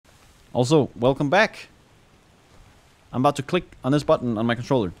Also, welcome back. I'm about to click on this button on my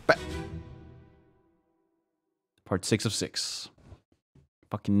controller. Part 6 of 6.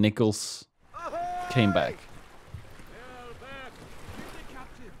 Fucking Nichols came back.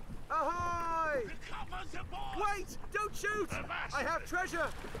 Ahoy! Wait! Don't shoot! I have treasure!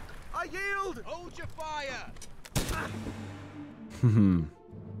 I yield! Hold your fire!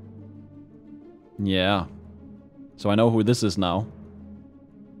 Yeah. So I know who this is now.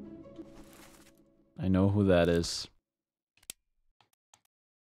 I know who that is.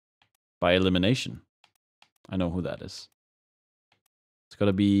 By elimination. I know who that is. It's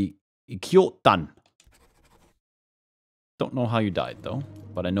gotta be Kyotan. Don't know how you died though,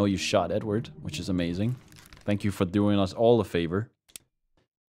 but I know you shot Edward, which is amazing. Thank you for doing us all a favor.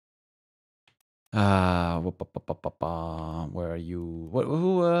 Where are you?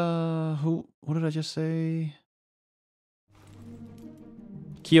 What did I just say?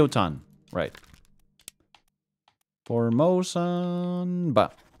 Kyotan, right. Formosan,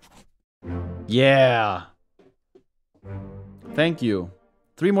 but yeah. Thank you.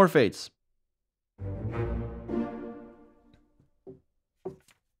 3 more fates.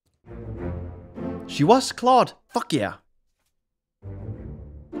 She was Claude. Fuck yeah.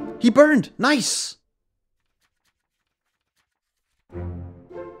 He burned. Nice.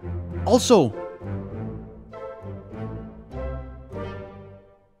 Also,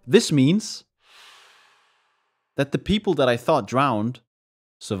 this means that the people that I thought drowned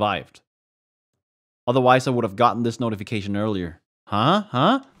survived. Otherwise, I would have gotten this notification earlier.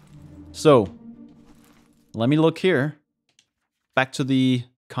 Huh? So, let me look here. Back to the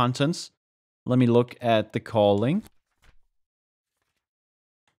contents. Let me look at the calling.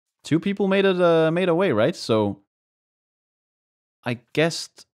 2 people made away, right? So, I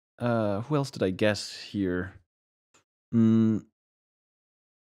guessed... who else did I guess here?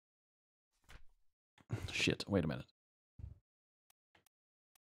 Shit, wait a minute.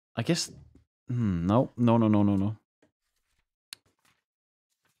 I guess... No.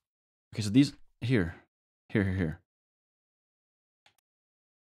 Okay, so these... Here.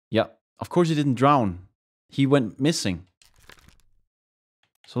 Yeah, of course he didn't drown. He went missing.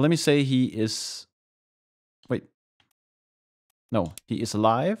 So let me say he is... Wait. No, he is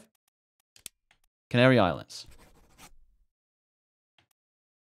alive. Canary Islands.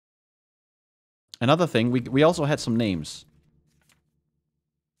 Another thing, we also had some names.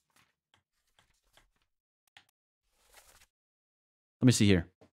 Let me see here.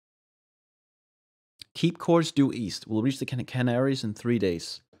 Keep course due east. We'll reach the Canaries in 3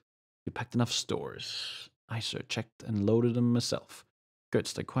 days. You packed enough stores. I sir checked and loaded them myself. Good,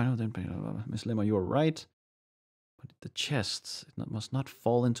 stay quiet. Miss Lima, you are right. But the chests, it must not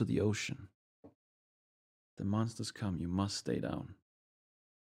fall into the ocean. The monsters come, you must stay down.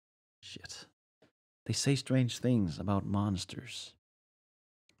 Shit. They say strange things about monsters.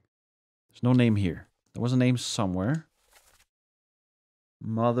 There's no name here. There was a name somewhere.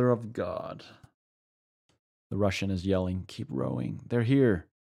 Mother of God. The Russian is yelling, keep rowing. They're here.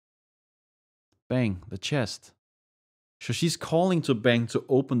 Bang, the chest. So she's calling to Bang to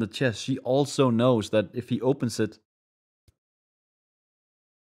open the chest. She also knows that if he opens it,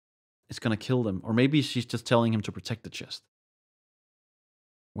 it's gonna kill them. Or maybe she's just telling him to protect the chest.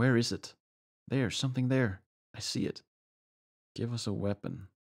 Where is it? There's something there. I see it. Give us a weapon.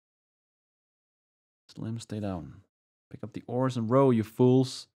 Slim, stay down. Pick up the oars and row, you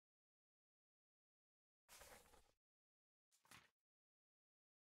fools.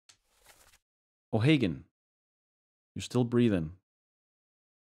 O'Hagan. You're still breathing.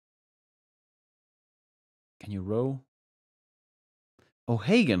 Can you row?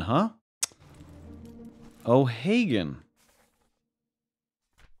 O'Hagan, huh? O'Hagan.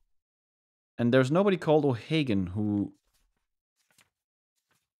 And there's nobody called O'Hagan who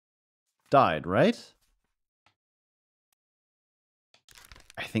died, right?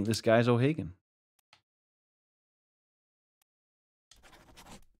 I think this guy's O'Hagan.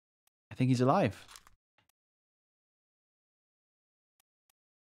 I think he's alive.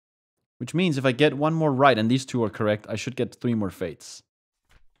 Which means if I get 1 more right and these 2 are correct, I should get 3 more fates.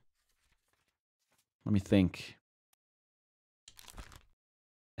 Let me think.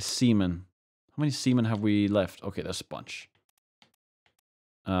 A seaman. How many seamen have we left? Okay, there's a bunch.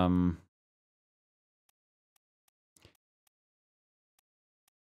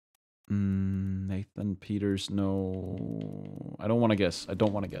 Nathan Peters, no. I don't want to guess. I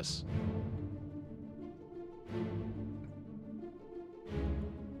don't want to guess.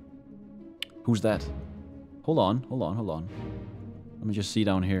 Who's that? Hold on. Let me just see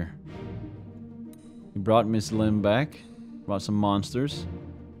down here. We brought Miss Lim back. Brought some monsters.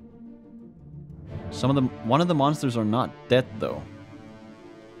 One of the monsters are not dead though.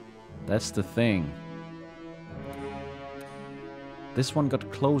 That's the thing. This one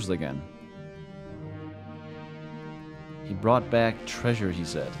got closed again. He brought back treasure, he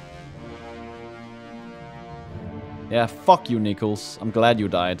said. Yeah, fuck you, Nichols. I'm glad you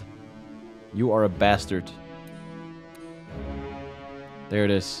died. You are a bastard. There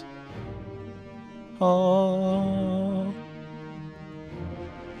it is. Oh.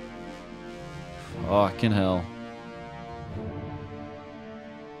 Fucking hell.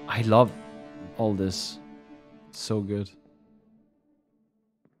 I love all this. It's so good.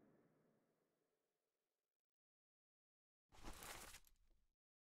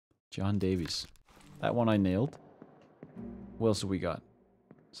 John Davies. That one I nailed. Who else have we got?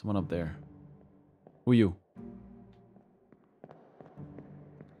 Someone up there. Who are you?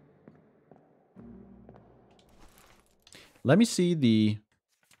 Let me see the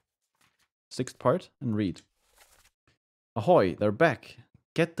 6th part and read. Ahoy, they're back.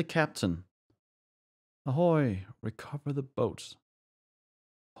 Get the captain. Ahoy, recover the boats.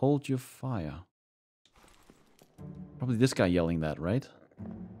 Hold your fire. Probably this guy yelling that, right?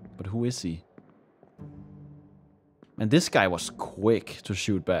 But who is he? And this guy was quick to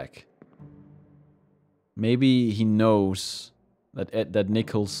shoot back. Maybe he knows that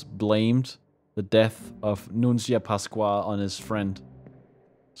Nichols blamed the death of Nuncia Pasqua on his friend.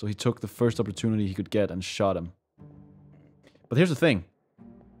 So he took the first opportunity he could get and shot him. But here's the thing.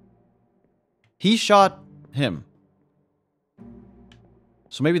 He shot him.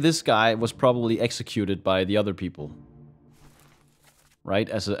 So maybe this guy was probably executed by the other people. Right?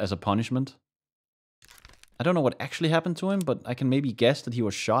 As a punishment. I don't know what actually happened to him, but I can maybe guess that he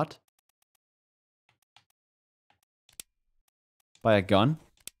was shot. By a gun.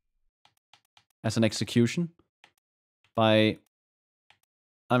 As an execution. By...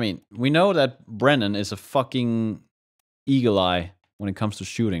 I mean, we know that Brennan is a fucking eagle eye when it comes to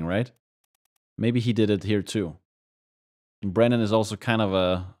shooting, right? Maybe he did it here too. And Brennan is also kind of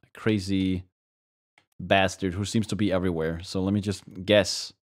a crazy bastard who seems to be everywhere. So let me just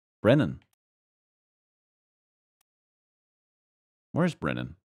guess. Brennan. Where's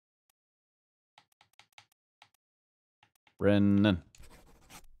Brennan? Brennan.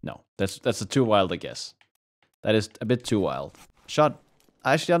 No, that's a too wild a guess. That is a bit too wild. Shot.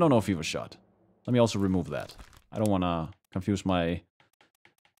 Actually, I don't know if he was shot. Let me also remove that. I don't want to confuse my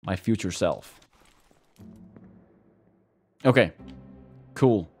future self. Okay.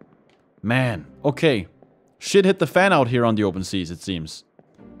 Cool. Man. Okay. Shit hit the fan out here on the open seas, it seems.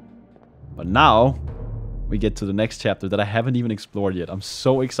 But now, we get to the next chapter that I haven't even explored yet. I'm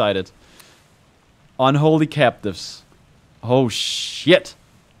so excited. Unholy captives. Oh, shit.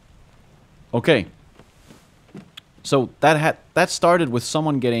 Okay. So, that started with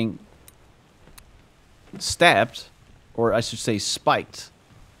someone getting stabbed, or I should say spiked,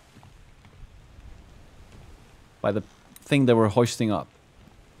 by the thing they were hoisting up.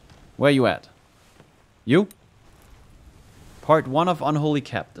 Where are you at? You? Part 1 of Unholy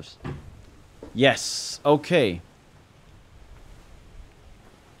Captives. Yes, okay.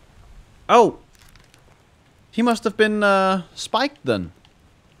 Oh! He must have been spiked then.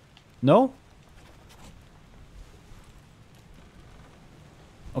 No?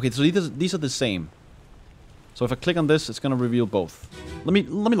 Okay, so these are the same. So if I click on this, it's gonna reveal both. Let me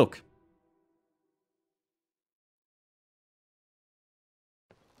look.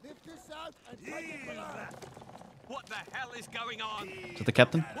 What the hell is going on? Is that the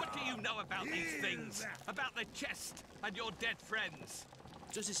captain? What do you know about these things? About the chest and your dead friends?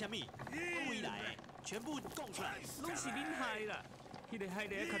 这是虾米？未来全部供出来，拢是恁害啦！迄个害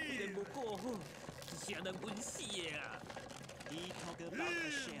得较对人无过好，是人滚死的啊！你 talk about a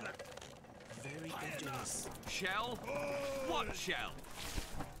shell, very dangerous. Shell? What shell?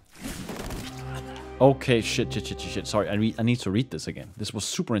 Okay, shit. Sorry, I need to read this again. This was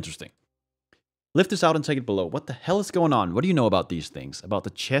super interesting. Lift this out and take it below. What the hell is going on? What do you know about these things? About the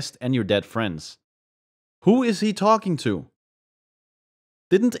chest and your dead friends? Who is he talking to?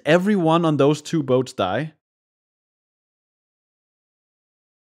 Didn't everyone on those 2 boats die?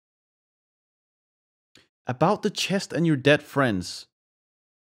 About the chest and your dead friends.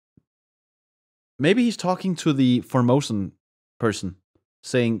 Maybe he's talking to the Formosan person.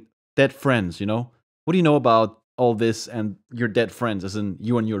 Saying, dead friends, you know? What do you know about all this and your dead friends, as in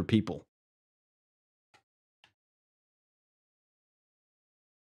you and your people?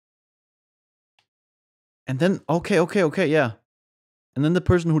 And then, okay, yeah. And then the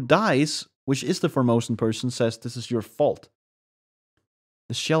person who dies, which is the Formosan person, says, this is your fault.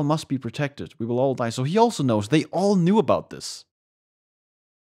 The shell must be protected. We will all die. So he also knows. They all knew about this.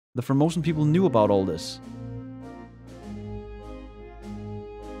 The Formosan people knew about all this.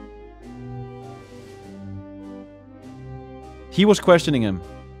 He was questioning him.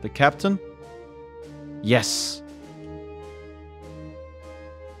 The captain? Yes.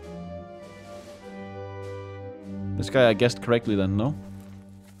 This guy I guessed correctly then, no?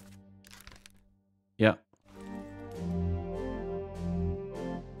 Yeah.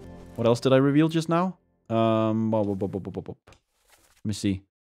 What else did I reveal just now? Let me see.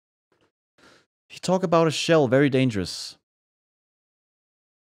 He talked about a shell, very dangerous.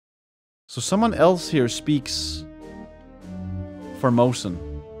 So someone else here speaks Formosan.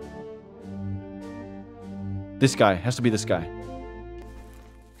 This guy, has to be this guy.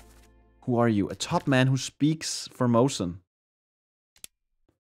 Who are you? A top man who speaks Formosan.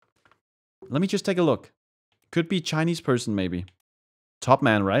 Let me just take a look. Could be Chinese person maybe. Top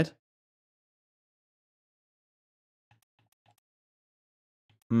man, right?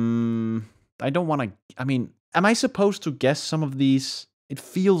 I don't want to... I mean, am I supposed to guess some of these? It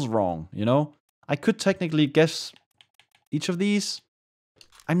feels wrong, you know? I could technically guess each of these.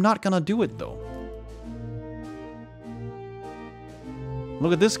 I'm not gonna do it, though.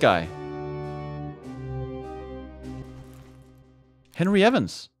 Look at this guy. Henry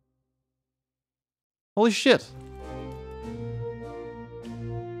Evans. Holy shit.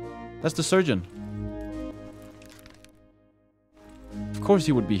 That's the surgeon. Of course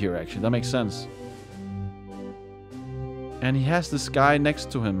he would be here, actually. That makes sense. And he has this guy next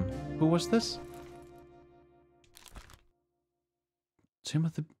to him. Who was this?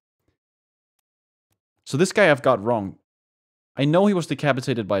 Timothy. So this guy I've got wrong. I know he was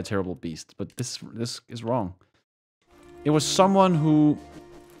decapitated by a terrible beast, but this is wrong. It was someone who...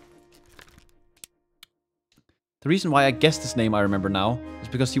 The reason why I guessed his name I remember now is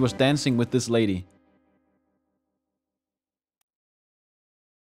because he was dancing with this lady.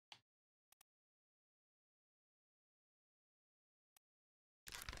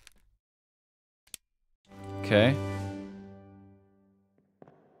 Okay.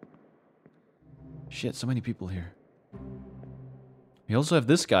 Shit, so many people here. We also have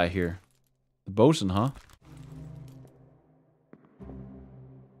this guy here. The bosun, huh?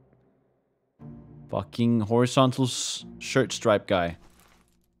 Fucking horizontal shirt stripe guy.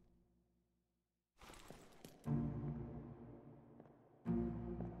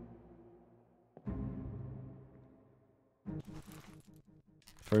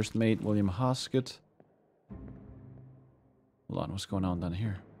 First mate William Hoskett. Hold on, what's going on down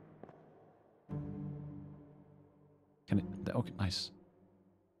here? Can it... Okay, nice.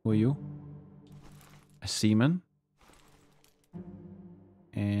 Who are you? A seaman.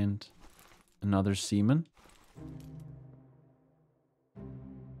 And... another seaman.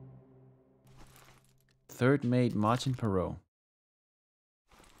 Third mate Martin Perot.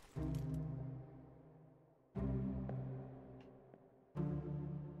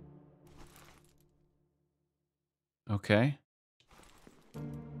 Okay.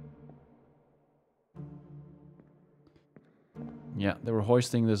 Yeah, they were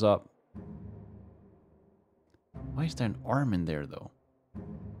hoisting this up. Why is there an arm in there, though?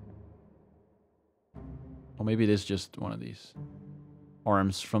 Or maybe it is just one of these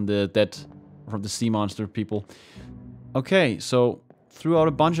arms from the dead, from the sea monster people. Okay, so threw out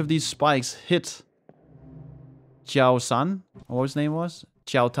a bunch of these spikes, hit Jiao San, or what his name was?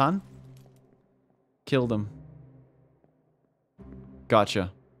 Jiao Tan. Killed him.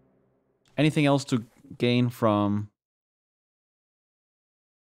 Gotcha. Anything else to gain from...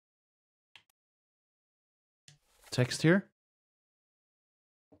 text here?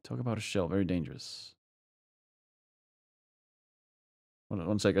 Talk about a shell, very dangerous.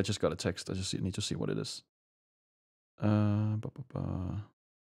 One sec, I just got a text. I just need to see what it is. Okay.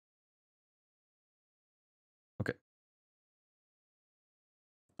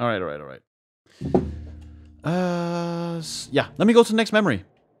 Alright. Yeah, let me go to the next memory.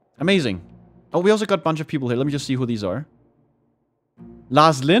 Amazing. Oh, we also got a bunch of people here. Let me just see who these are.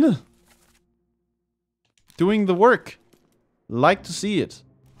 Lars Linne. Doing the work. Like to see it.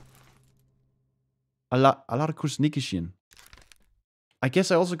 Alarkus Nikishin. I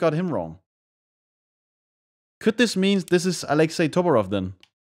guess I also got him wrong. Could this mean this is Alexei Toporov then?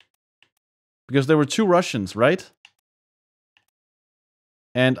 Because there were two Russians, right?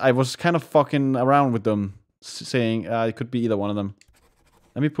 And I was kind of fucking around with them, saying it could be either one of them.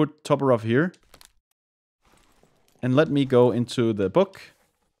 Let me put Toporov here. And let me go into the book.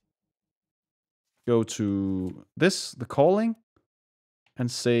 Go to this, the calling. And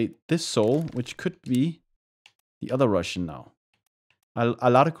say this soul, which could be the other Russian now.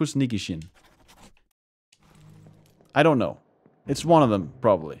 Alarkus Nikishin. I don't know. It's one of them,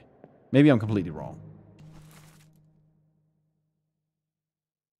 probably. Maybe I'm completely wrong.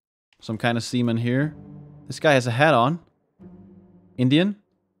 Some kind of seaman here. This guy has a hat on. Indian.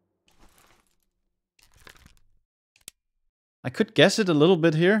 I could guess it a little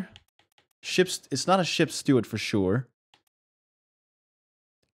bit here. It's not a ship's steward for sure.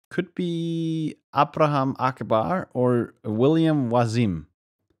 Could be Abraham Akbar or William Wazim.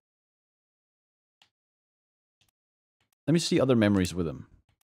 Let me see other memories with him.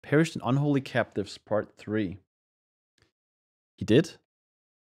 Perished in Unholy Captives, Part 3. He did?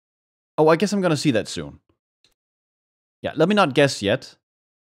 Oh, I guess I'm gonna see that soon. Yeah, let me not guess yet.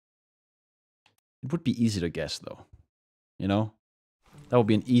 It would be easy to guess, though. You know? That would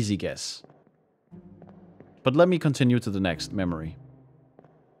be an easy guess. But let me continue to the next memory.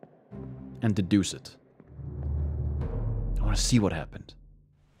 And deduce it. I want to see what happened.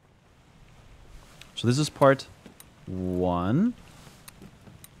 So this is part 1.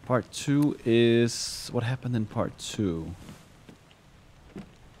 Part 2 is... What happened in part 2?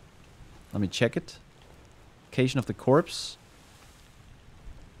 Let me check it. Occasion of the corpse.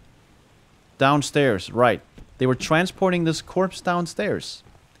 Downstairs, right. They were transporting this corpse downstairs.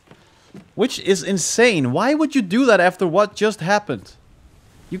 Which is insane. Why would you do that after what just happened?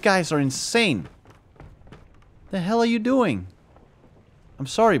 You guys are insane. The hell are you doing? I'm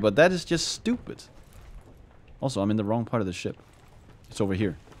sorry, but that is just stupid. Also, I'm in the wrong part of the ship. It's over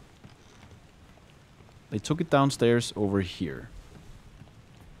here. They took it downstairs over here.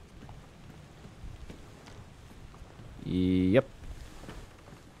 Yep.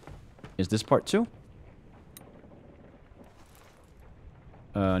 Is this part 2?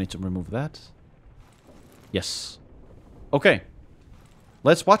 I need to remove that. Yes. Okay.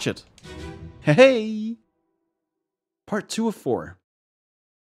 Let's watch it. Hey! Part 2 of 4.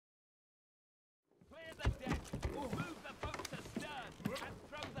 Clear the deck. Move the boat to stern and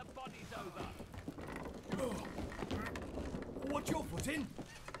throw the bodies over. What's your footing?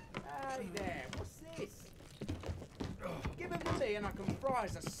 Hey there, what's this? Give them to me and I can fry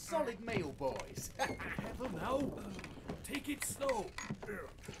us a solid meal, boys. Careful now. Take it slow.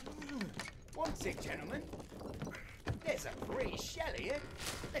 What's it, gentlemen? There's a pretty shell here.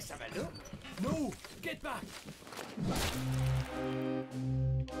 Let's have a look. No, get back.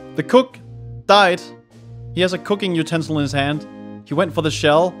 The cook died. He has a cooking utensil in his hand. He went for the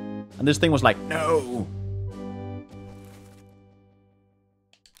shell, and this thing was like, no.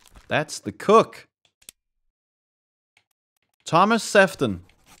 That's the cook. Thomas Sefton.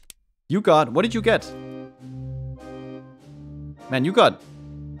 You got... What did you get? Man, you got...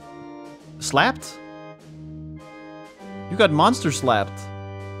 slapped? You got monster slapped.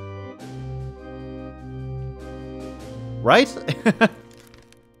 Right?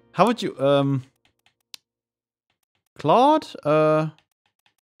 How would you... Claude?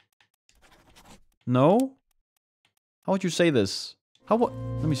 No? How would you say this? How what?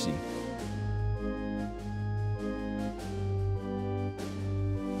 Let me see.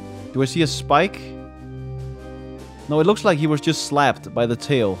 Do I see a spike? No, it looks like he was just slapped by the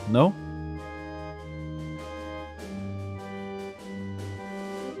tail. No?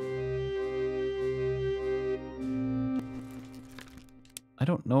 I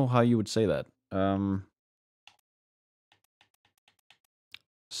don't know how you would say that.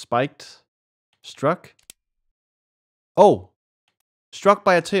 Spiked? Struck? Oh! Struck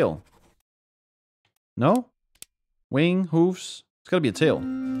by a tail. No? Wing, hooves. It's gotta be a tail.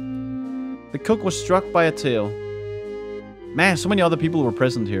 The cook was struck by a tail. Man, so many other people were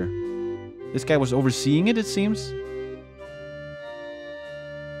present here. This guy was overseeing it, it seems.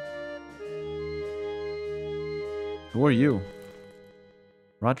 Who are you?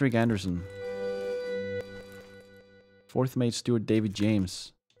 Roderick Anderson. Fourth mate steward David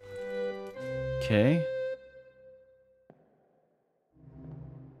James. Okay.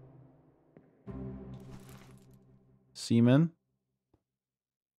 Seaman.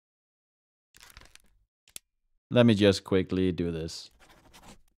 Let me just quickly do this.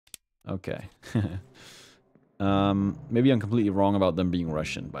 Okay. Maybe I'm completely wrong about them being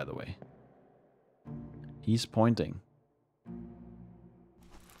Russian, by the way. He's pointing.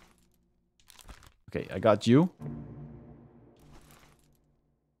 Okay, I got you.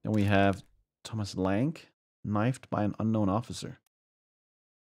 Then we have Thomas Lank, knifed by an unknown officer.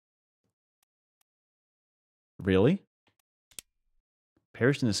 Really?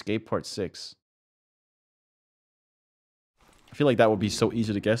 Perished in Escape Part 6. I feel like that would be so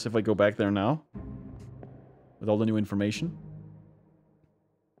easy to guess if I go back there now. With all the new information.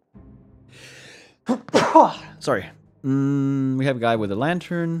 Sorry. We have a guy with a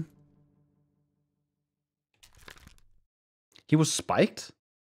lantern. He was spiked?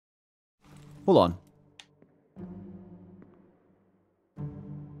 Hold on.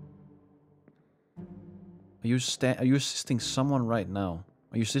 Are you assisting someone right now?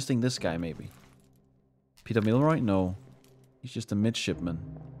 Are you assisting this guy, maybe? Peter Milroy? No. He's just a midshipman.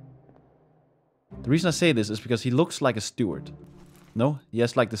 The reason I say this is because he looks like a steward. No? He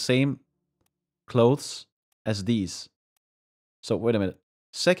has like the same clothes as these. So, wait a minute.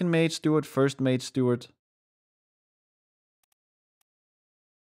 Second mate steward, first mate steward.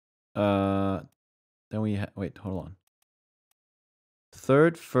 Then we wait, hold on.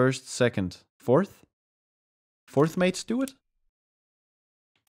 Third, first, second, fourth? Fourth mate steward?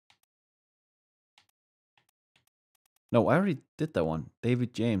 No, I already did that one.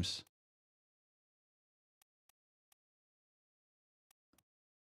 David James.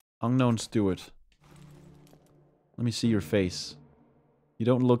 Unknown steward. Let me see your face. You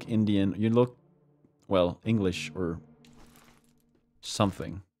don't look Indian. You look, well, English or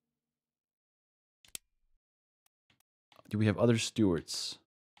something. Do we have other stewards?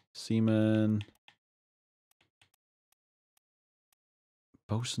 Seaman.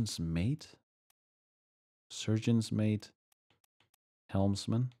 Bosun's mate? Surgeon's mate?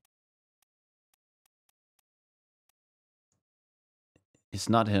 Helmsman? It's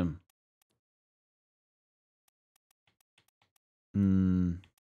not him.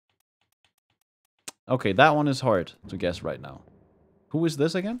 Okay, that one is hard to guess right now. Who is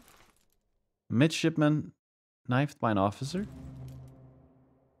this again? Midshipman knifed by an officer?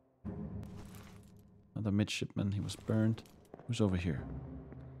 Another midshipman, he was burned. Who's over here?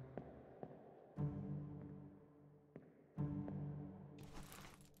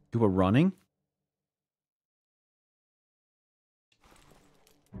 You were running?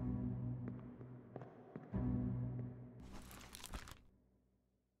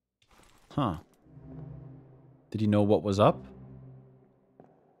 Huh. Did he know what was up?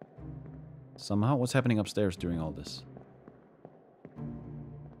 Somehow? What's happening upstairs during all this?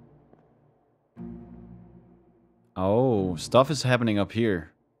 Oh, stuff is happening up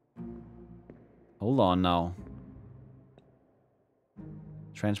here. Hold on now.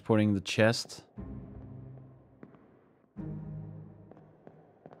 Transporting the chest.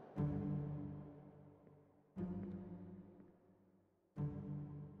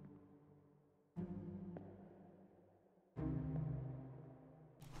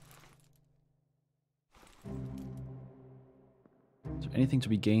 Is there anything to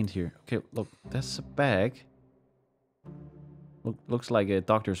be gained here? Okay, look, that's a bag. Looks like a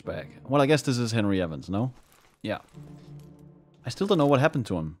doctor's bag. Well, I guess this is Henry Evans, no? Yeah. I still don't know what happened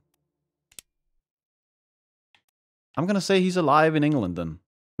to him. I'm gonna say he's alive in England then.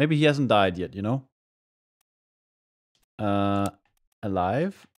 Maybe he hasn't died yet, you know?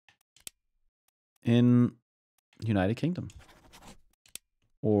 Alive in United Kingdom.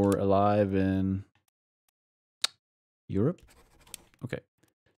 Or alive in Europe? Okay.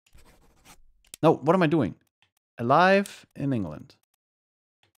 No, what am I doing? Alive in England.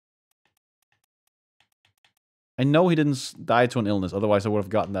 I know he didn't die to an illness, otherwise I would have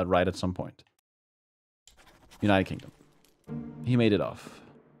gotten that right at some point. United Kingdom. He made it off.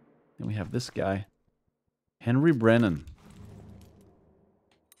 Then we have this guy. Henry Brennan.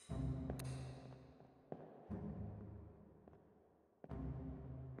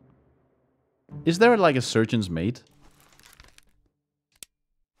 Is there like a surgeon's mate?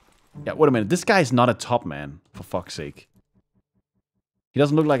 Yeah, wait a minute. This guy is not a top man, for fuck's sake. He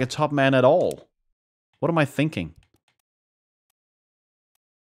doesn't look like a top man at all. What am I thinking?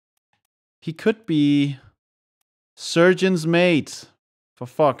 He could be surgeon's mate, for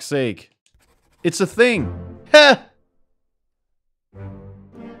fuck's sake. It's a thing. Heh!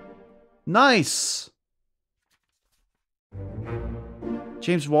 Nice!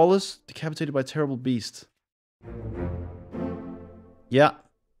 James Wallace, decapitated by a terrible beast. Yeah.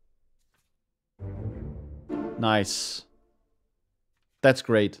 Nice. That's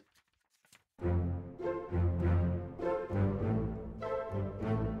great.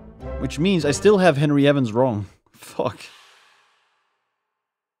 Which means I still have Henry Evans wrong. Fuck.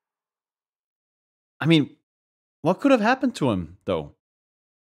 I mean, what could have happened to him, though?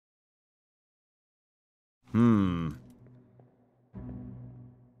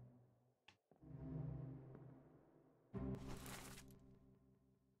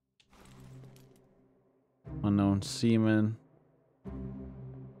 Unknown seaman.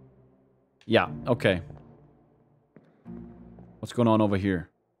 Yeah, okay. What's going on over here?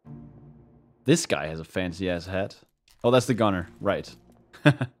 This guy has a fancy-ass hat. Oh, that's the gunner. Right.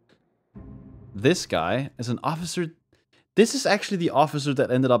 This guy is an officer. This is actually the officer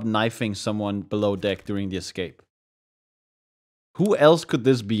that ended up knifing someone below deck during the escape. Who else could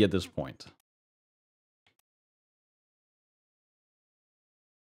this be at this point?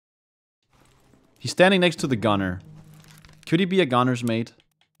 He's standing next to the gunner. Could he be a gunner's mate?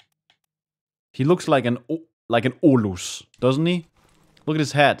 He looks like an Olus, doesn't he? Look at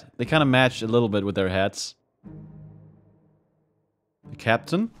his hat. They kind of match a little bit with their hats. The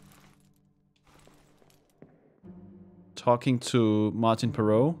captain. Talking to Martin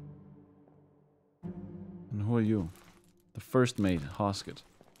Perrault. And who are you? The first mate, Hoskett.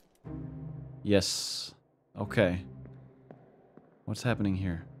 Yes. Okay. What's happening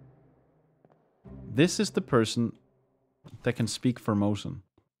here? This is the person that can speak Formosan.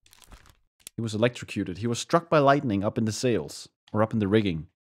 He was electrocuted. He was struck by lightning up in the sails. Or up in the rigging.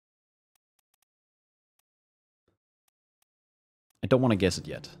 I don't want to guess it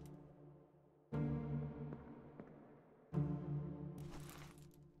yet.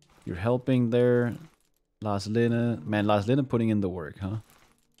 You're helping there. Lars Linne. Man, Lars Linne putting in the work, huh?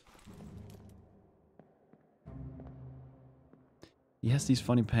 He has these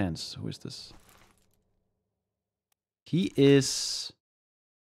funny pants. Who is this? He is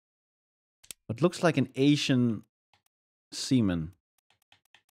what looks like an Asian seaman.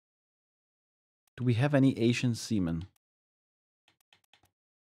 Do we have any Asian seamen?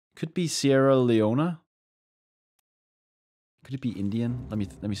 Could be Sierra Leone. Could it be Indian? Let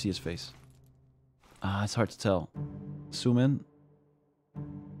me see his face. Ah, it's hard to tell. Zoom in.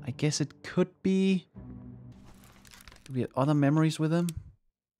 I guess it could be. Do we have other memories with him?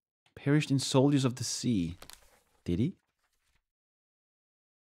 Perished in Soldiers of the Sea. Did he?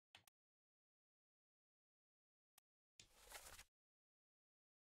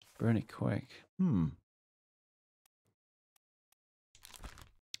 Bernie Quake.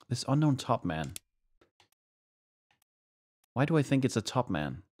 This unknown top man. Why do I think it's a top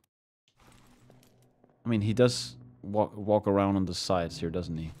man? I mean, he does walk around on the sides here,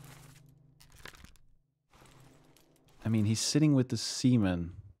 doesn't he? I mean, he's sitting with the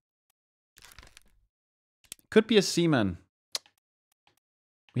seaman. Could be a seaman.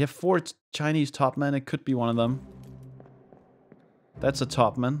 We have 4 Chinese top men. It could be one of them. That's a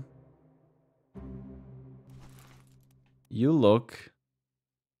top man. You look...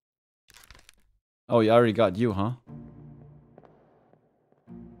 Oh, you already got you, huh?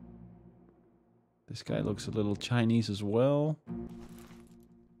 This guy looks a little Chinese as well.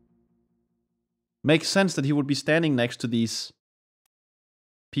 Makes sense that he would be standing next to these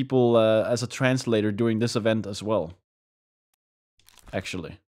people as a translator during this event as well.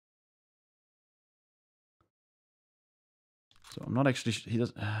 Actually. So I'm not actually...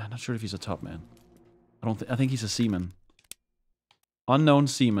 not sure if he's a top man. I think he's a seaman. Unknown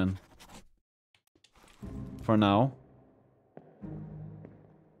seaman. For now.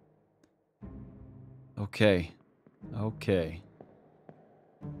 Okay. Okay.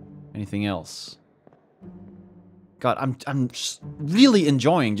 Anything else? God, I'm just really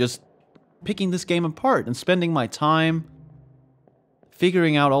enjoying just picking this game apart and spending my time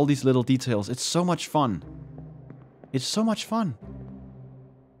figuring out all these little details. It's so much fun. It's so much fun.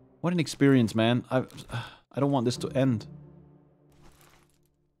 What an experience, man. I don't want this to end.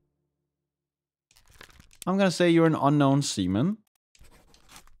 I'm gonna say you're an unknown seaman.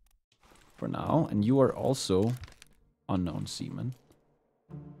 For now. And you are also unknown seaman.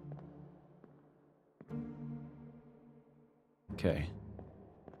 Okay.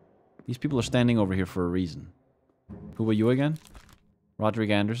 These people are standing over here for a reason. Who were you again? Roderick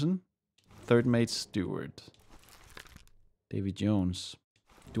Anderson. Third mate steward. Davy Jones.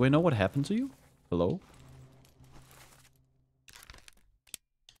 Do I know what happened to you? Hello?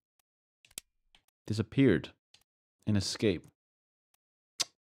 Disappeared. In escape.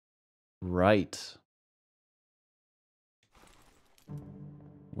 Right.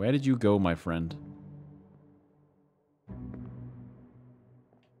 Where did you go, my friend?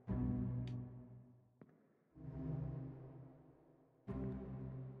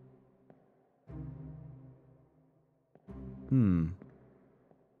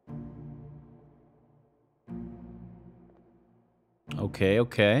 Okay,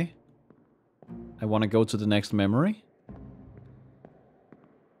 okay. I want to go to the next memory.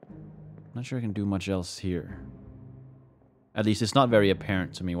 Not sure I can do much else here. At least it's not very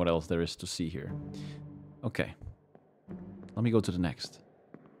apparent to me what else there is to see here. Okay. Let me go to the next.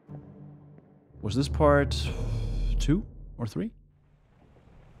 Was this part 2 or 3?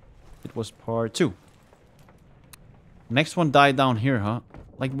 It was part 2. Next one died down here, huh?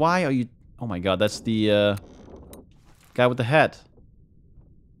 Like, why are you... Oh my god, that's the guy with the hat.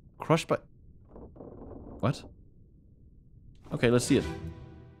 Crushed by... What? Okay, let's see it.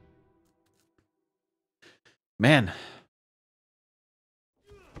 Man.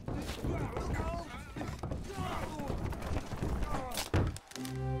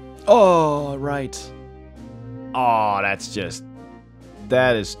 Oh, right. Oh,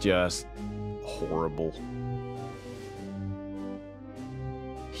 that is just horrible.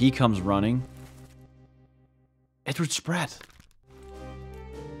 He comes running. Edward Spratt.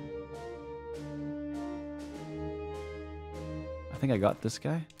 I think I got this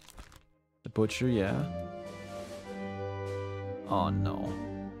guy. The butcher, yeah. Oh no.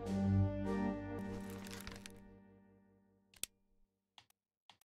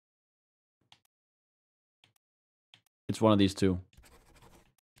 It's one of these two.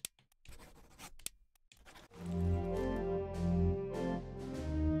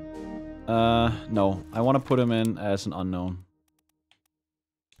 No. I want to put him in as an unknown.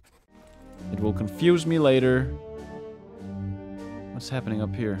 It will confuse me later. What's happening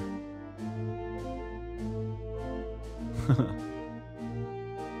up here?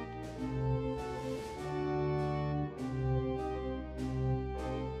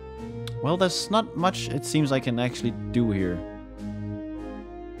 Well, there's not much it seems I can actually do here.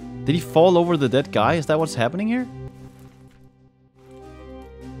 Did he fall over the dead guy? Is that what's happening here?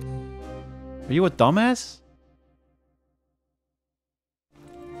 Are you a dumbass?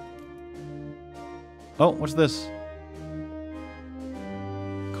 Oh, what's this?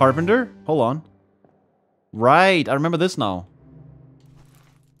 Carpenter? Hold on. Right, I remember this now.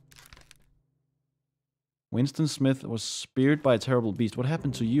 Winston Smith was speared by a terrible beast. What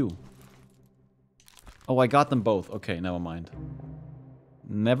happened to you? Oh, I got them both. Okay, never mind.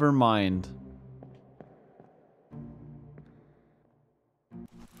 Never mind.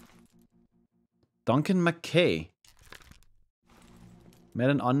 Duncan McKay. Met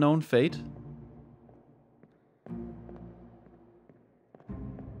an unknown fate.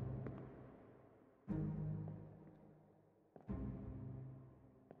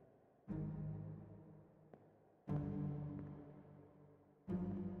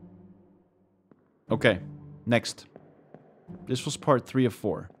 Okay, next. This was part 3 of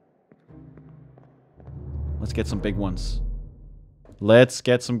 4. Let's get some big ones. Let's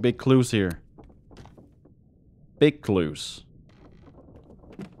get some big clues here. Big clues.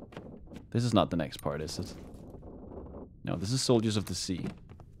 This is not the next part, is it? No, this is Soldiers of the Sea.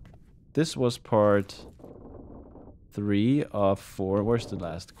 This was part 3 of 4. Where's the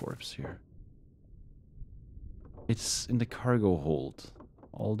last corpse here? It's in the cargo hold.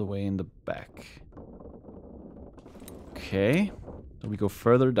 All the way in the back. Okay. So we go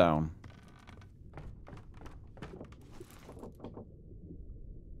further down.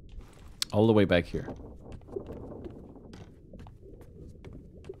 All the way back here.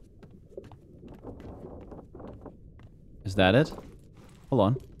 Is that it? Hold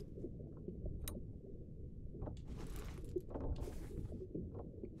on.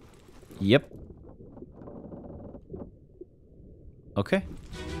 Yep. Okay.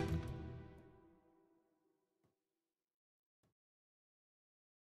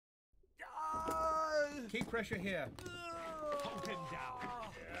 Keep pressure here. Hold him down.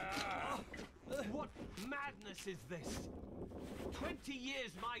 What madness is this? 20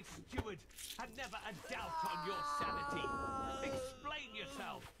 years my steward had never a doubt on your sanity. Explain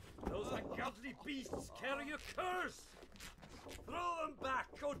yourself. Those ungodly beasts carry a curse! Throw them back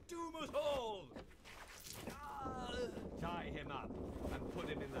or doom us all! Tie him up and put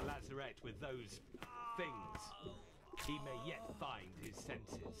him in the lazarette with those things. He may yet find his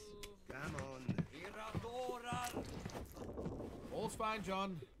senses. Come on. All's fine,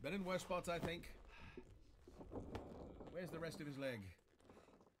 John. Been in worse spots, I think. Where's the rest of his leg?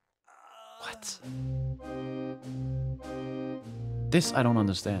 What? This I don't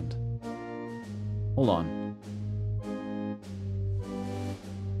understand. Hold on.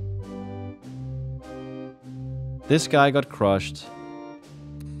 This guy got crushed.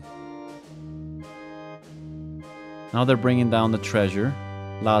 Now they're bringing down the treasure.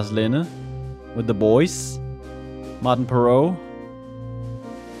 Lars Linne with the boys. Martin Perot.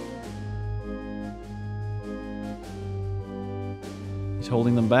 He's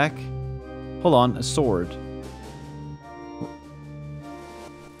holding them back. Hold on, a sword.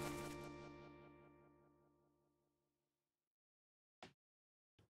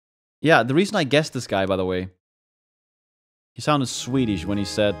 Yeah, the reason I guessed this guy, by the way. He sounded Swedish when he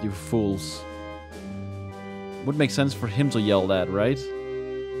said, "You fools." Would make sense for him to yell that, right?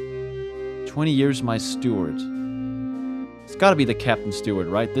 20 years my steward. It's gotta be the Captain Steward,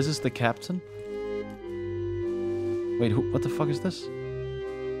 right? This is the captain? Wait, what the fuck is this?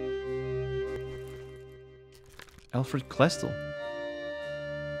 Alfred Klestel.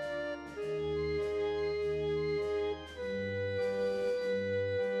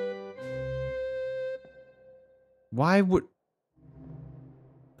 Why would...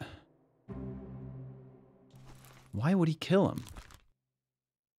 Why would he kill him?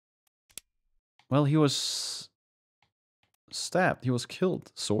 Well, he was stabbed. He was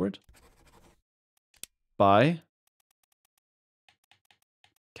killed. Sword? By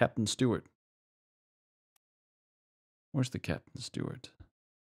Captain Stewart. Where's the Captain Stewart?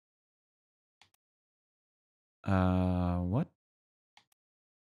 What?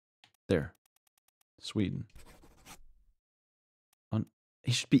 There. Sweden.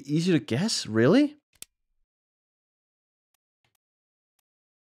 He should be easy to guess? Really?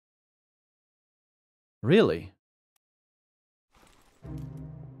 Really?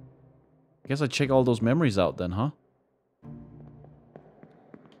 I guess I check all those memories out then, huh?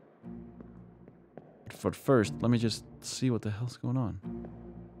 But first, let me just see what the hell's going on.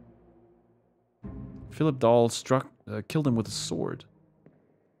 Philip Dahl killed him with a sword.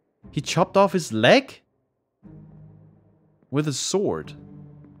 He chopped off his leg? With a sword.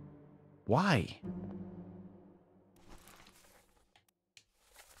 Why?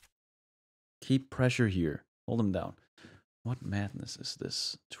 Keep pressure here. Hold him down. What madness is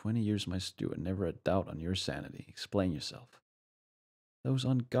this? 20 years my steward, never a doubt on your sanity. Explain yourself. Those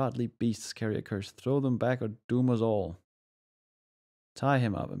ungodly beasts carry a curse. Throw them back or doom us all. Tie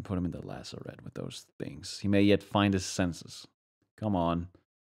him up and put him in the lazaret with those things. He may yet find his senses. Come on.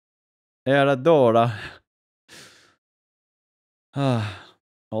 Eradora.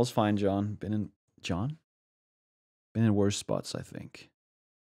 All's fine, John. Been in worse spots, I think.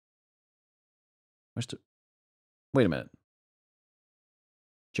 Wait a minute.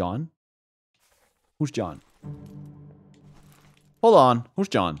 John? Who's John? Hold on. Who's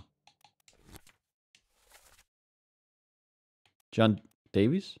John? John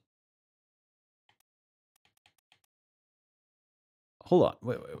Davies? Hold on.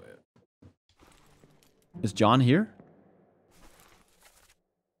 Wait. Is John here?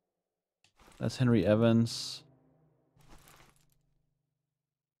 That's Henry Evans.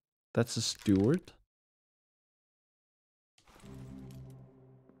 That's a steward.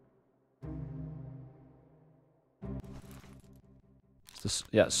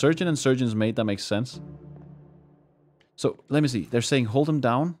 Yeah, surgeon and surgeon's mate, that makes sense. So, let me see. They're saying hold him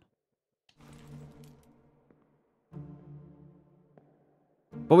down.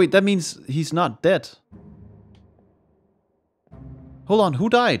 But wait, that means he's not dead. Hold on, who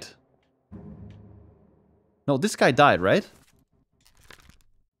died? No, this guy died, right?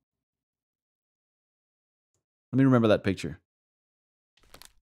 Let me remember that picture.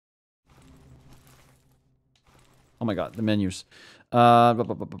 Oh my god, the menus.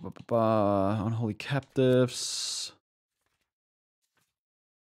 Unholy captives.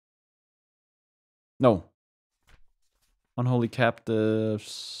 No. Unholy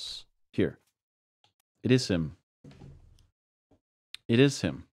captives. Here. It is him. It is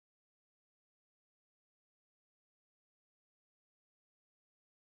him.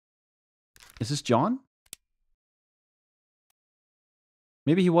 Is this John?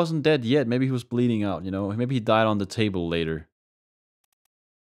 Maybe he wasn't dead yet. Maybe he was bleeding out, you know? Maybe he died on the table later.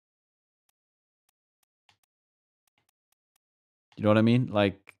 You know what I mean?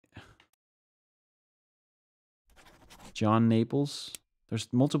 Like... John Naples? There's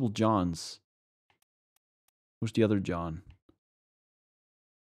multiple Johns. Who's the other John?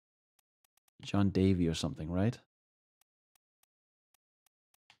 John Davy or something, right?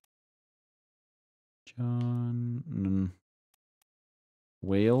 John...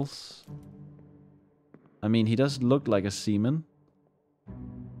 Wales? I mean, he does look like a seaman.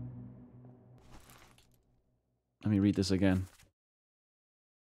 Let me read this again.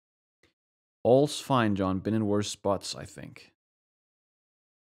 All's fine, John. Been in worse spots, I think.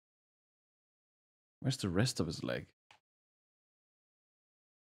 Where's the rest of his leg?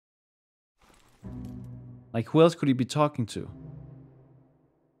 Like, who else could he be talking to?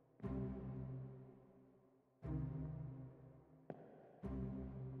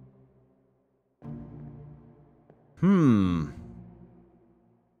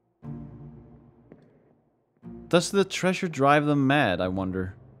 Does the treasure drive them mad, I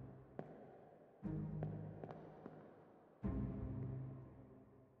wonder?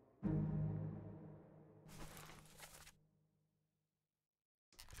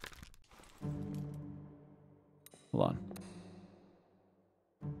 Hold on.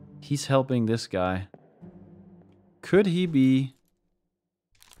 He's helping this guy. Could he be...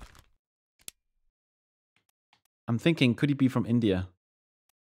 I'm thinking, could he be from India?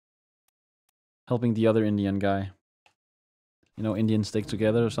 Helping the other Indian guy. You know, Indians stick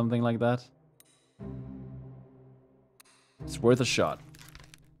together or something like that. It's worth a shot.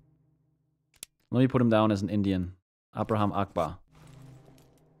 Let me put him down as an Indian. Abraham Akbar.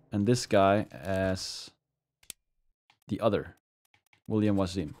 And this guy as... The other. William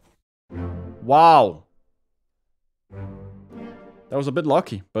Wasim. Wow! That was a bit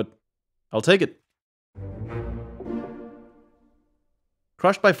lucky, but I'll take it.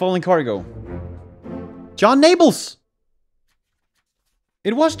 Crushed by falling cargo. John Nables!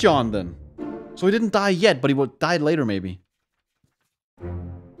 It was John then. So he didn't die yet, but he died later maybe.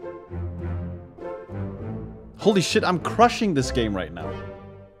 Holy shit, I'm crushing this game right now.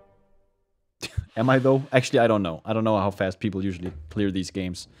 Am I though? Actually, I don't know. I don't know how fast people usually clear these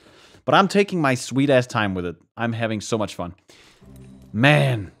games. But I'm taking my sweet ass time with it. I'm having so much fun.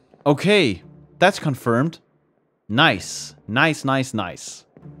 Man. Okay. That's confirmed. Nice. Nice, nice, nice.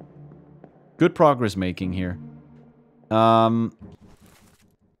 Good progress making here. Yeah,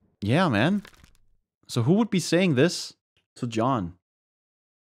 man. So who would be saying this to John?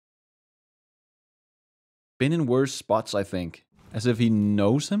 Been in worse spots, I think. As if he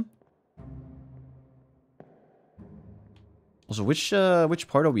knows him? Also, which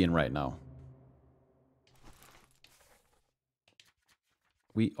part are we in right now?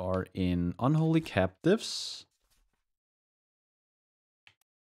 We are in Unholy Captives.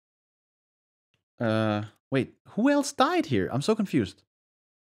 Wait, who else died here? I'm so confused.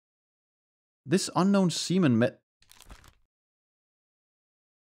 This unknown seaman met...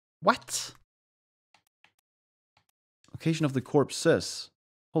 What? Occasion of the corpse says...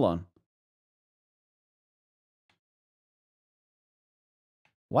 Hold on.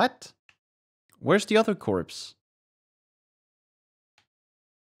 What? Where's the other corpse?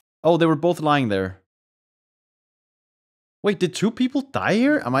 Oh, they were both lying there. Wait, did two people die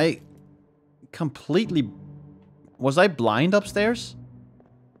here? Am I completely... Was I blind upstairs?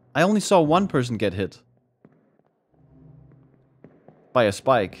 I only saw one person get hit. By a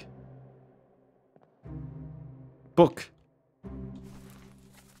spike. Book.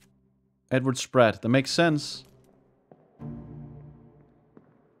 Edward Spratt. That makes sense.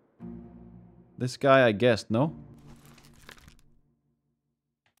 This guy, I guessed, no?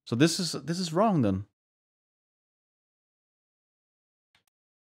 So this is wrong then.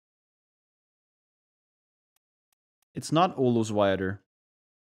 It's not Olus Wider.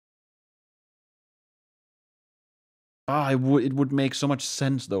 Ah, it would make so much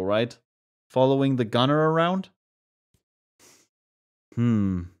sense though, right? Following the gunner around?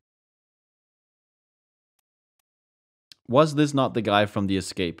 Was this not the guy from The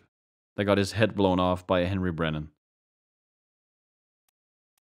Escape that got his head blown off by Henry Brennan?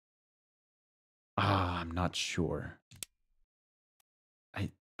 Ah, I'm not sure.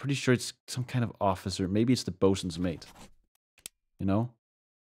 I'm pretty sure it's some kind of officer. Maybe it's the bosun's mate. You know?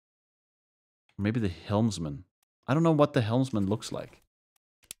 Maybe the helmsman. I don't know what the helmsman looks like.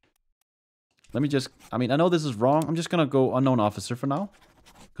 Let me just... I mean, I know this is wrong. I'm just gonna go unknown officer for now.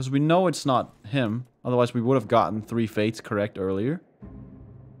 Because we know it's not him. Otherwise, we would have gotten 3 fates correct earlier.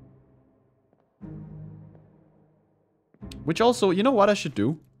 Which also, you know what I should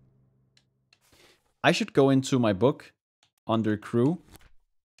do? I should go into my book under crew.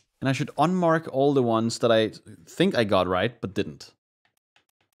 And I should unmark all the ones that I think I got right, but didn't.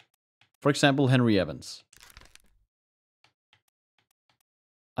 For example, Henry Evans.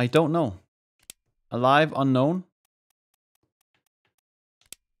 I don't know. Alive, unknown.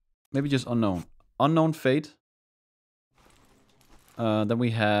 Maybe just unknown. Unknown fate. Then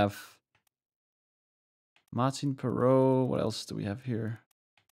we have Martin Perot. What else do we have here?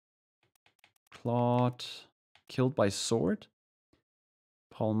 Claude. Killed by sword.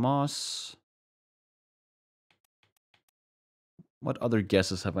 Paul Moss. What other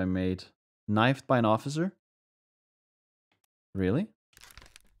guesses have I made? Knifed by an officer? Really?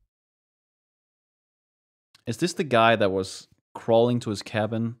 Is this the guy that was crawling to his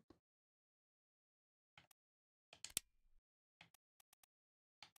cabin?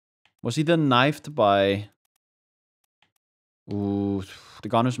 Was he then knifed by... Ooh, the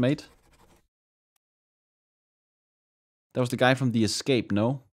gunner's mate? That was the guy from The Escape,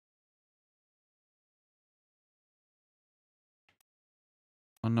 no?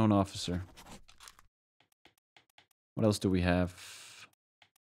 Unknown officer. What else do we have?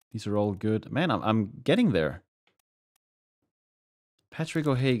 These are all good. Man, I'm getting there. Patrick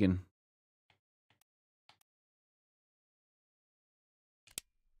O'Hagan.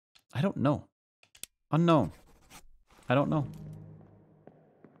 I don't know. Unknown. I don't know.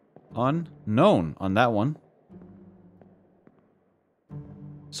 Unknown on that one.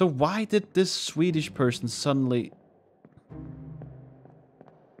 So why did this Swedish person suddenly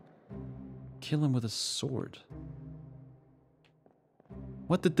kill him with a sword?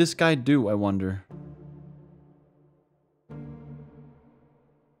 What did this guy do, I wonder?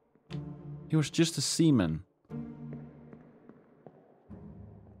 He was just a seaman.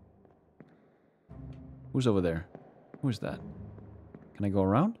 Who's over there? Who is that? Can I go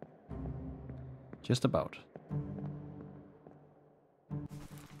around? Just about.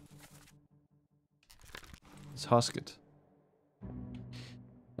 It's Hosket.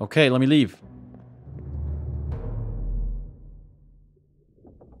 Okay, let me leave.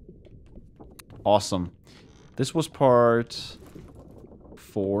 Awesome. This was part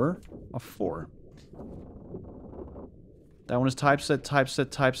 4 of 4. That one is typeset,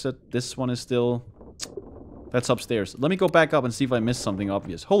 typeset, typeset. This one is still... That's upstairs. Let me go back up and see if I missed something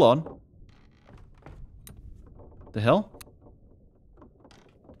obvious. Hold on. The hell?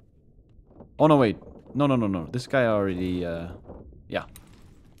 Oh, no, wait. No. This guy already, yeah.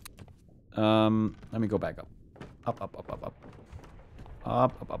 Let me go back up. Up.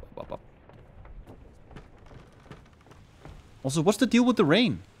 Up. Also, what's the deal with the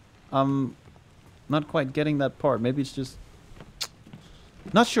rain? Not quite getting that part. Maybe it's just...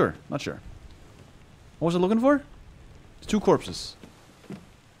 Not sure. What was I looking for? 2 corpses.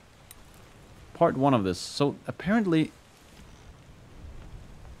 Part 1 of this. So, apparently...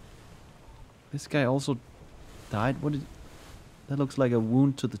 This guy also died? What did... That looks like a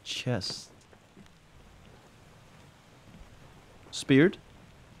wound to the chest. Speared?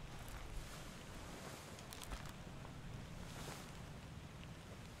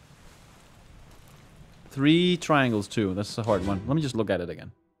 Three triangles too. That's a hard one. Let me just look at it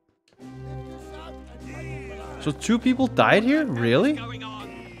again. So 2 people died here? Really?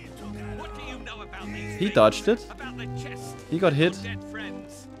 He dodged it. He got hit.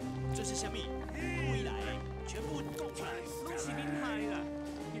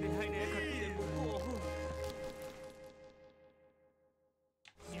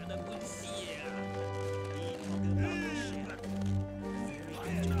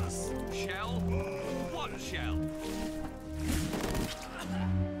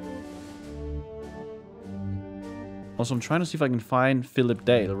 Also, I'm trying to see if I can find Philip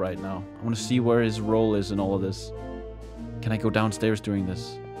Dale right now. I want to see where his role is in all of this. Can I go downstairs during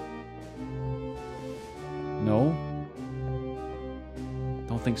this? No?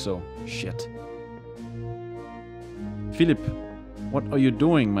 Don't think so. Shit. Philip, what are you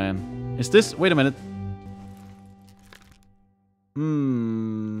doing, man? Is this... Wait a minute.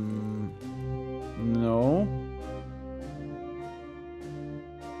 No.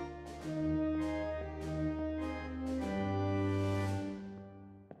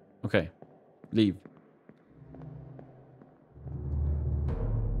 Okay. Leave.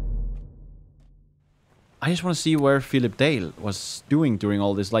 I just want to see where Philip Dale was doing during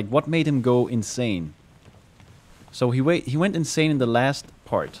all this. Like, what made him go insane? So he went insane in the last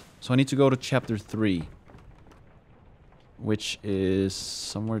part. So I need to go to chapter 3. Which is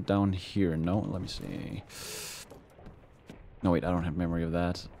somewhere down here. No, let me see. No, wait, I don't have memory of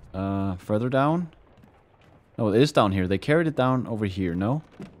that. Further down? No, it is down here. They carried it down over here, no?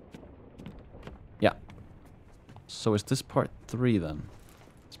 Yeah. So is this part 3 then?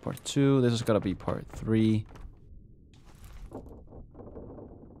 It's part 2. This has got to be part 3.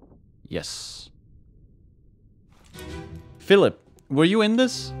 Yes. Philip, were you in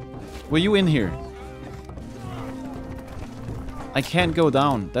this? Were you in here? I can't go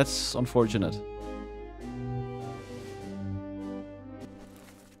down. That's unfortunate.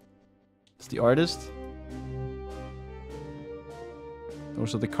 It's the artist.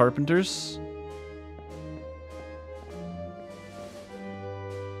 Those are the carpenters.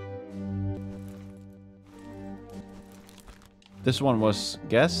 This one was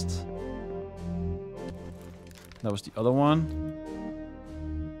guest. That was the other one.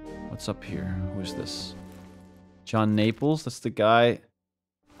 What's up here? Who is this? John Naples. That's the guy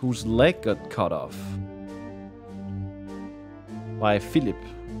whose leg got cut off. By Philip,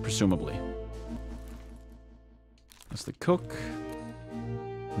 presumably. That's the cook.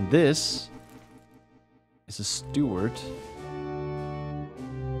 And this is a steward.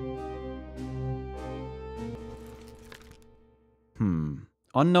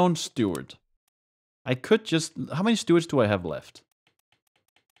 Unknown steward. I could just... How many stewards do I have left?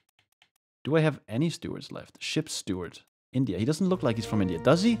 Do I have any stewards left? Ship steward. India. He doesn't look like he's from India,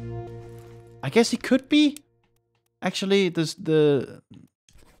 does he? I guess he could be. Actually, this the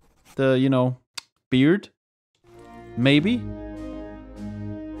you know, beard. Maybe.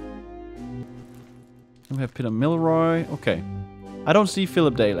 We have Peter Milroy. Okay. I don't see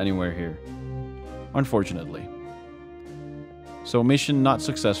Philip Dale anywhere here. Unfortunately. So mission not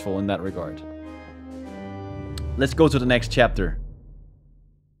successful in that regard. Let's go to the next chapter.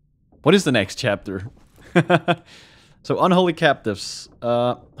 What is the next chapter? So, unholy captives.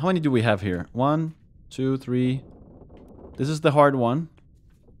 How many do we have here? 1, 2, 3. This is the hard one.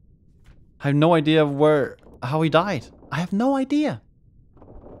 I have no idea how he died. I have no idea.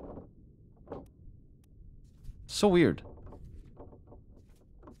 So weird.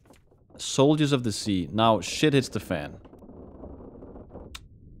 Soldiers of the Sea. Now shit hits the fan.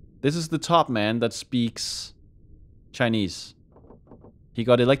 This is the top man that speaks Chinese. He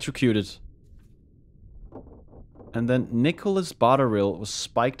got electrocuted. And then Nicholas Botterill was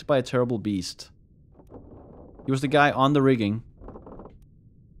spiked by a terrible beast. He was the guy on the rigging.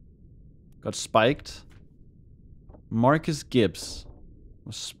 Got spiked. Marcus Gibbs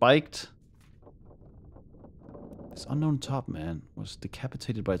was spiked. This unknown top man was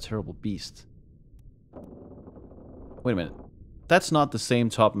decapitated by a terrible beast. Wait a minute. That's not the same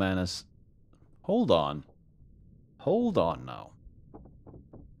top man as... Hold on. Hold on now.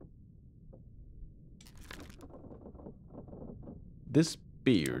 This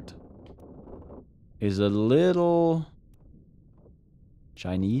beard is a little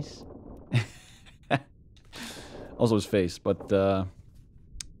Chinese. Also his face, but I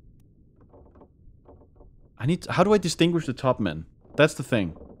need to, how do I distinguish the top men? That's the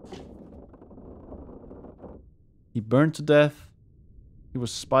thing. He burned to death. He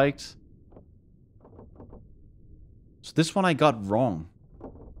was spiked. So this one I got wrong.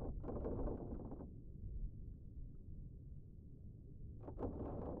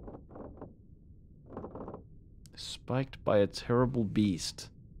 Spiked by a terrible beast.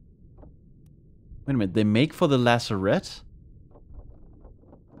 Wait a minute, they make for the lazaret?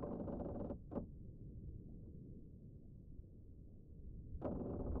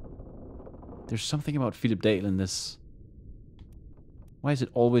 There's something about Philip Dale in this. Why is it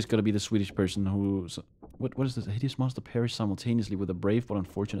always gotta be the Swedish person who's... What is this? A hideous monster perished simultaneously with a brave but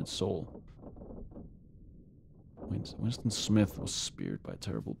unfortunate soul. Winston Smith was speared by a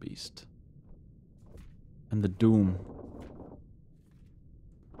terrible beast. And the Doom.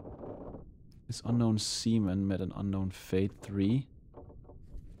 This unknown seaman met an unknown fate. 3.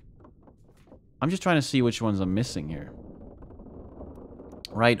 I'm just trying to see which ones I'm missing here.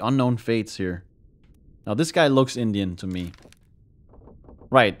 Right, unknown fates here. Now this guy looks Indian to me.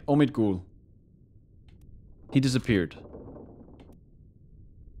 Right, Omid Gul. He disappeared.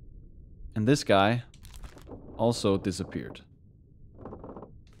 And this guy also disappeared.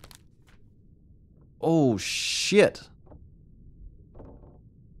 Oh shit.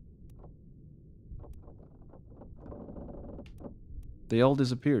 They all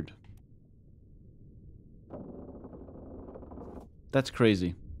disappeared. That's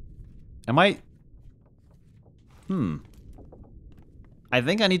crazy. Am I... I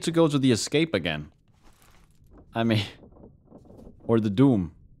think I need to go to the escape again. I mean... Or the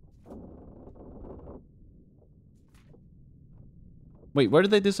Doom. Wait, where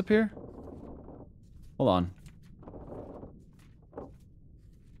did they disappear? Hold on.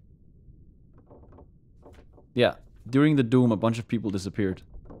 Yeah, during the Doom, a bunch of people disappeared.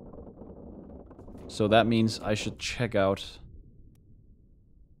 So that means I should check out...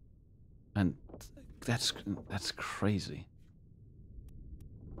 And that's crazy.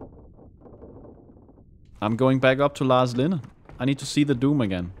 I'm going back up to Lars Linde. I need to see the Doom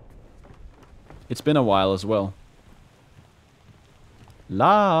again. It's been a while as well.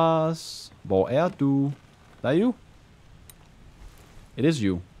 Lars, hvor er du? That you? It is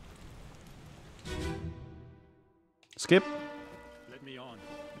you. Skip. Let me on.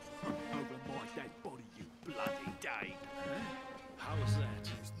 Over my dead body, you bloody Dane. How's that?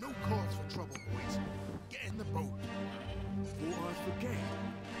 There's no cause for trouble, boys. Get in the boat. Before I forget,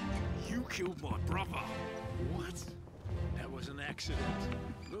 you killed my brother. What? That was an accident.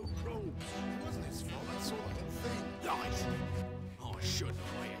 No robes. It wasn't his fault. I saw the whole thing. Lies. I shouldn't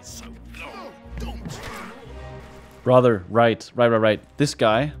have waited so long. No, don't. Brother, right. This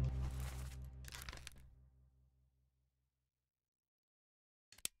guy.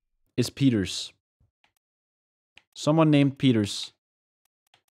 Is Peters. Someone named Peters.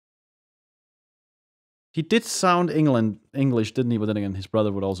 He did sound English, didn't he? But then again, his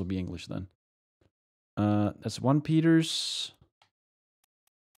brother would also be English then. That's one Peters.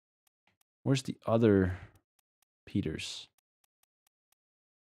 Where's the other Peters?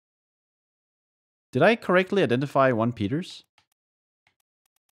 Did I correctly identify one Peters?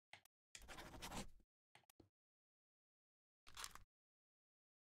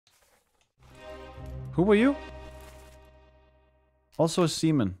 Who were you? Also a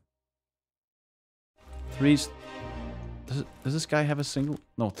seaman. 3... Does this guy have a single...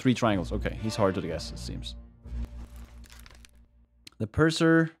 No, 3 triangles. Okay, he's hard to guess, it seems. The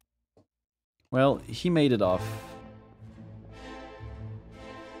purser... Well, he made it off.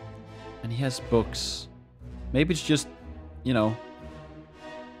 And he has books. Maybe it's just, you know...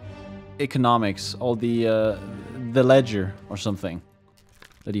 economics, all the ledger or something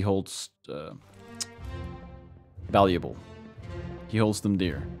that he holds valuable. He holds them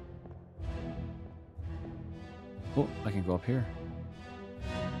dear. Oh, I can go up here.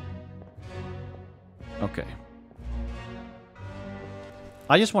 Okay.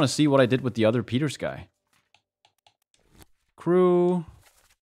 I just want to see what I did with the other Peters guy. Crew.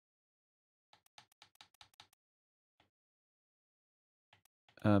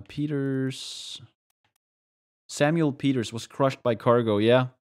 Peters. Samuel Peters was crushed by cargo, yeah.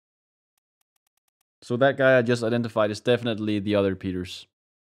 So that guy I just identified is definitely the other Peters.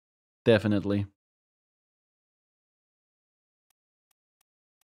 Definitely.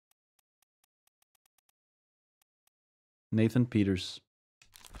 Nathan Peters.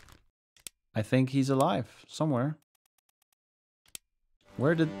 I think he's alive somewhere.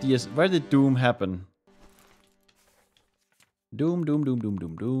 Where did Doom happen?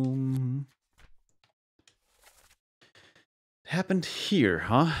 Doom. Happened here,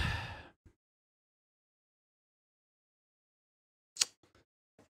 huh?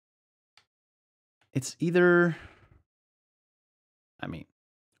 It's either... I mean,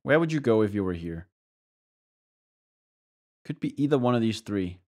 where would you go if you were here? Could be either one of these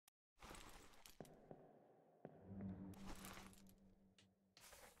three.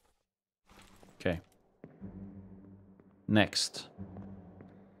 Okay. Next.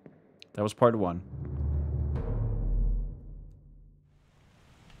 That was part 1.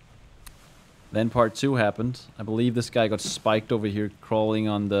 Then part 2 happened. I believe this guy got spiked over here crawling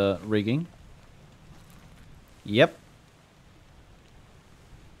on the rigging. Yep.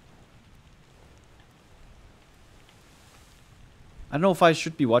 I don't know if I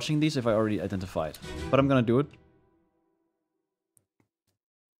should be watching these if I already identified, but I'm gonna do it.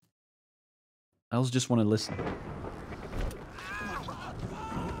 I also just want to listen.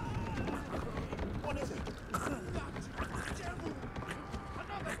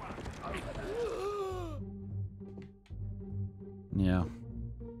 Yeah.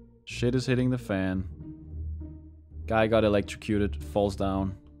 Shit is hitting the fan. Guy got electrocuted, falls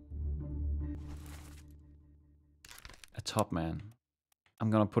down. A top man. I'm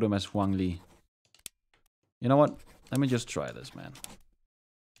gonna put him as Huang Li. You know what? Let me just try this, man.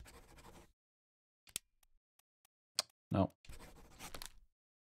 No.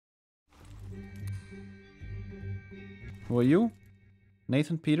 Who are you?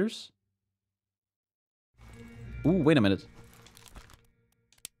 Nathan Peters? Ooh, wait a minute.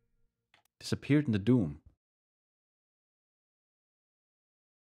 Disappeared in the Doom.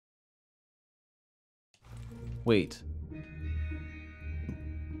 Wait.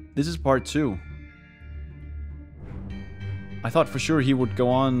 This is part 2. I thought for sure he would go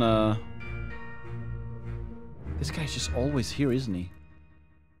on, This guy's just always here, isn't he?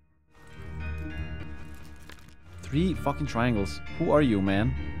 3 fucking triangles. Who are you,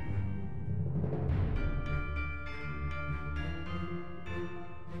 man?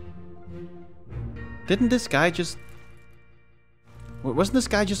 Didn't this guy just... Wasn't this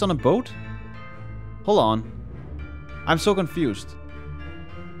guy just on a boat? Hold on. I'm so confused.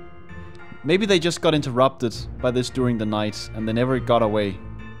 Maybe they just got interrupted by this during the night and they never got away.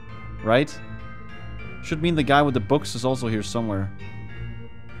 Right? Should mean the guy with the books is also here somewhere.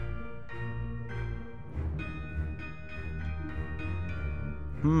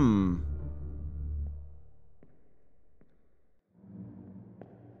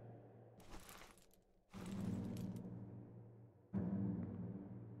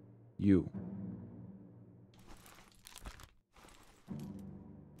 You.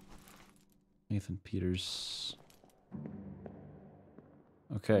 Nathan Peters.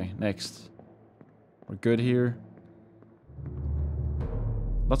 Okay, next. We're good here.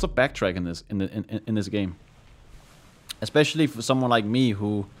 Lots of backtrack in this in this game. Especially for someone like me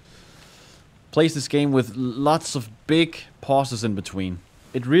who plays this game with lots of big pauses in between.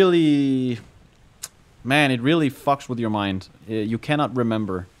 It really... Man, it really fucks with your mind. You cannot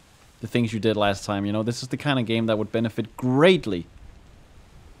remember the things you did last time, you know? This is the kind of game that would benefit greatly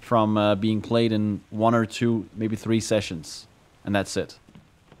from being played in 1 or 2, maybe 3 sessions. And that's it.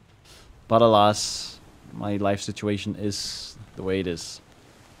 But alas, my life situation is the way it is.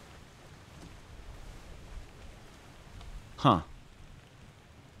 Huh.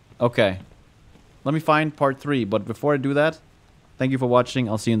 Okay. Let me find part 3, but before I do that, thank you for watching.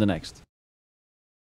 I'll see you in the next.